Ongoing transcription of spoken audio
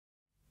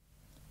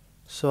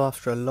So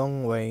after a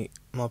long wait,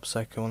 Mob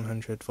Psycho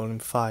 100 Volume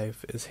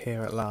 5 is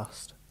here at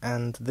last,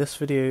 and this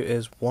video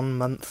is 1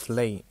 month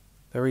late.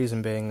 The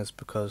reason being is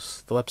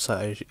because the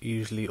website I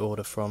usually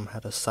order from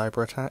had a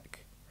cyber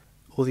attack.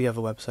 All the other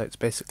websites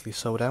basically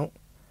sold out,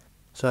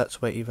 so I had to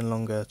wait even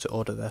longer to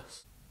order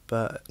this.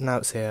 But now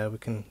it's here, we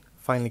can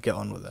finally get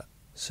on with it.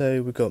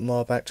 So we've got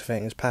Mob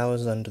activating his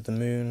powers under the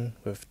moon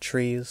with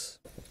trees.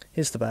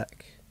 Here's the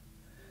back.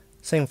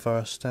 Same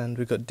forest, and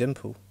we've got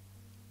Dimple.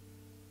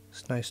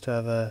 It's nice to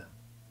have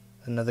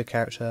another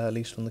character at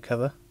least on the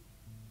cover.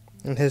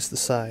 And here's the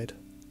side.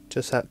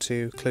 Just had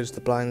to close the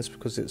blinds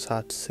because it's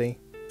hard to see.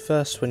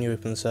 First, when you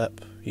open this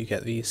up, you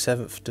get the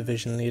 7th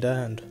Division Leader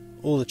and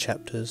all the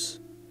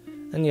chapters.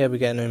 And yeah, we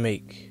get an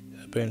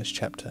Omake, a bonus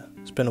chapter.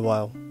 It's been a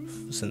while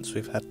since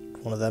we've had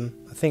one of them.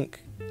 I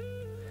think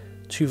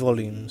 2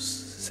 volumes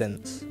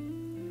since.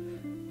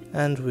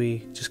 And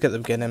we just get the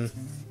beginning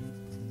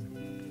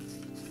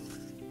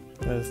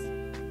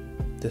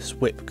with this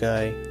whip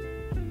guy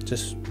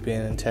just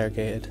being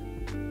interrogated.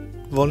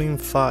 Volume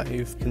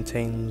 5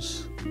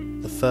 contains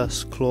the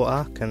first Claw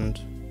arc and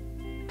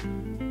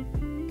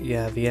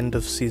yeah, the end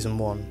of Season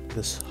 1.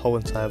 This whole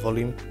entire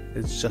volume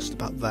is just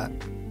about that.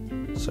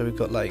 So we've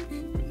got like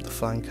the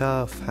flying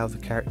car of how the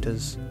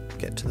characters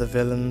get to the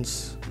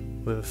villains,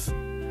 with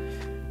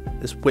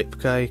this whip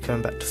guy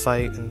coming back to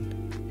fight and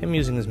him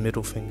using his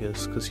middle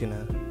fingers because, you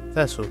know,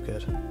 that's all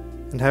good.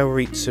 And how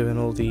Ritsu and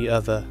all the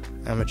other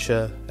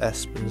amateur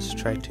espers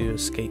try to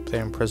escape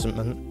their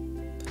imprisonment.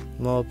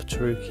 Mob,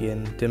 Taruki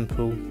and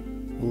Dimple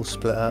all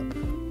split up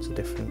to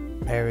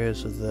different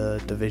areas of the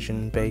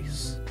division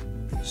base.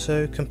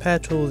 So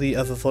compared to all the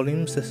other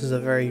volumes, this is a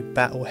very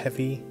battle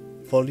heavy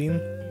volume.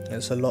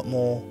 It's a lot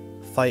more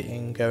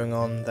fighting going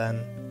on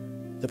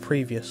than the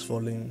previous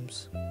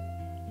volumes.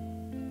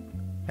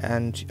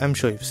 And I'm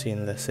sure you've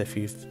seen this if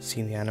you've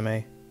seen the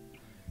anime,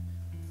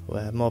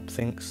 where Mob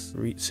thinks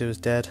Ritsu is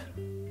dead,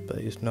 but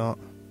he's not.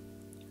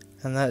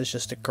 And that is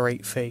just a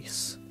great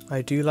face.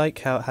 I do like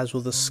how it has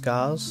all the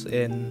scars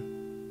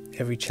in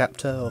every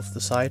chapter of the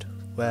side,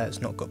 where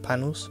it's not got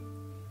panels.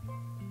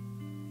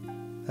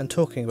 And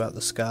talking about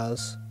the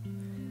scars,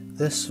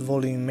 this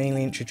volume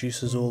mainly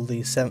introduces all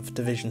the 7th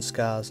Division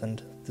scars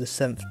and the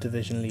 7th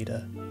Division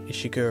leader,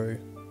 Ishiguro.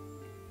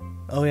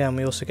 Oh yeah, and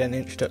we also get an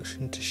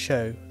introduction to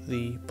Sho,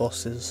 the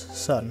boss's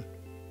son.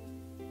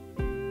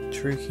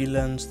 Taruki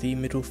learns the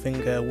middle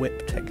finger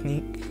whip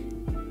technique.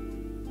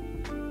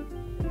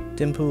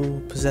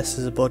 Dimple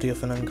possesses the body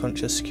of an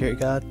unconscious security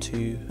guard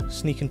to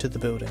sneak into the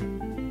building.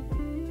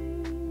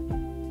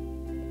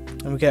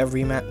 And we get a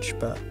rematch,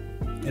 but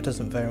it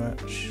doesn't very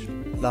much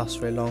last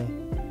very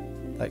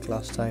long. Like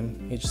last time,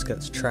 he just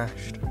gets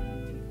trashed.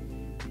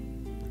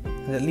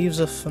 And it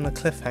leaves us on a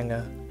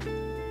cliffhanger.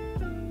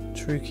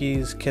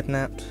 Taruki's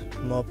kidnapped,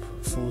 Mob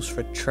falls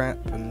for a trap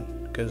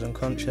and goes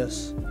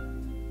unconscious.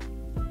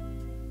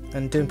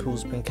 And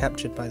Dimple's been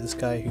captured by this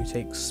guy who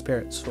takes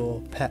spirits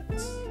for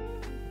pets.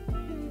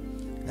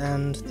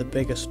 And the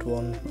biggest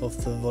one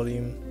of the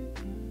volume,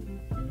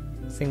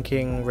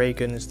 thinking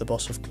Reagan is the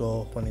boss of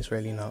Claw when he's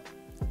really not.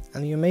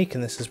 And the Omake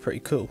in this is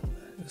pretty cool.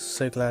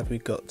 So glad we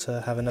got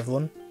to have another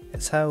one.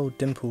 It's how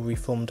Dimple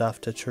reformed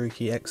after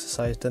Taruki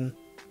exorcised him.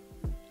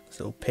 This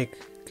little pig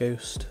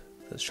ghost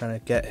that's trying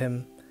to get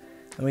him.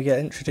 And we get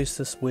introduced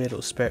to this weird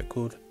little spirit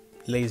called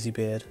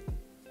Lazybeard.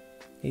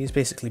 He's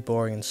basically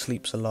boring and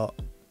sleeps a lot.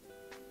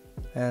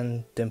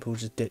 And Dimple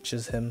just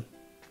ditches him.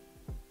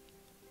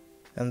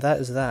 And that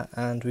is that,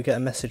 and we get a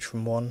message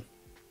from one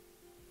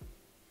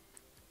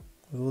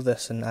with all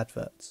this and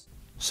adverts.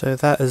 So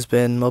that has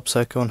been Mob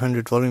Psycho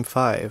 100 Volume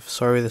 5.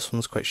 Sorry this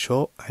one's quite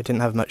short, I didn't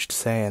have much to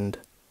say and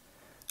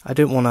I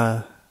didn't want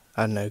to,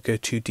 I don't know, go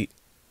too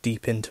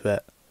deep into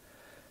it.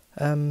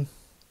 Yeah,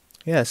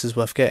 this is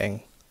worth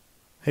getting.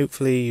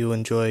 Hopefully you'll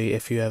enjoy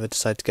if you ever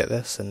decide to get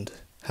this and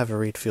have a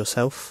read for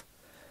yourself.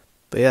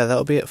 But yeah,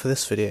 that'll be it for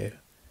this video.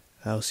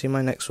 I'll see you in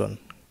my next one.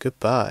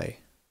 Goodbye.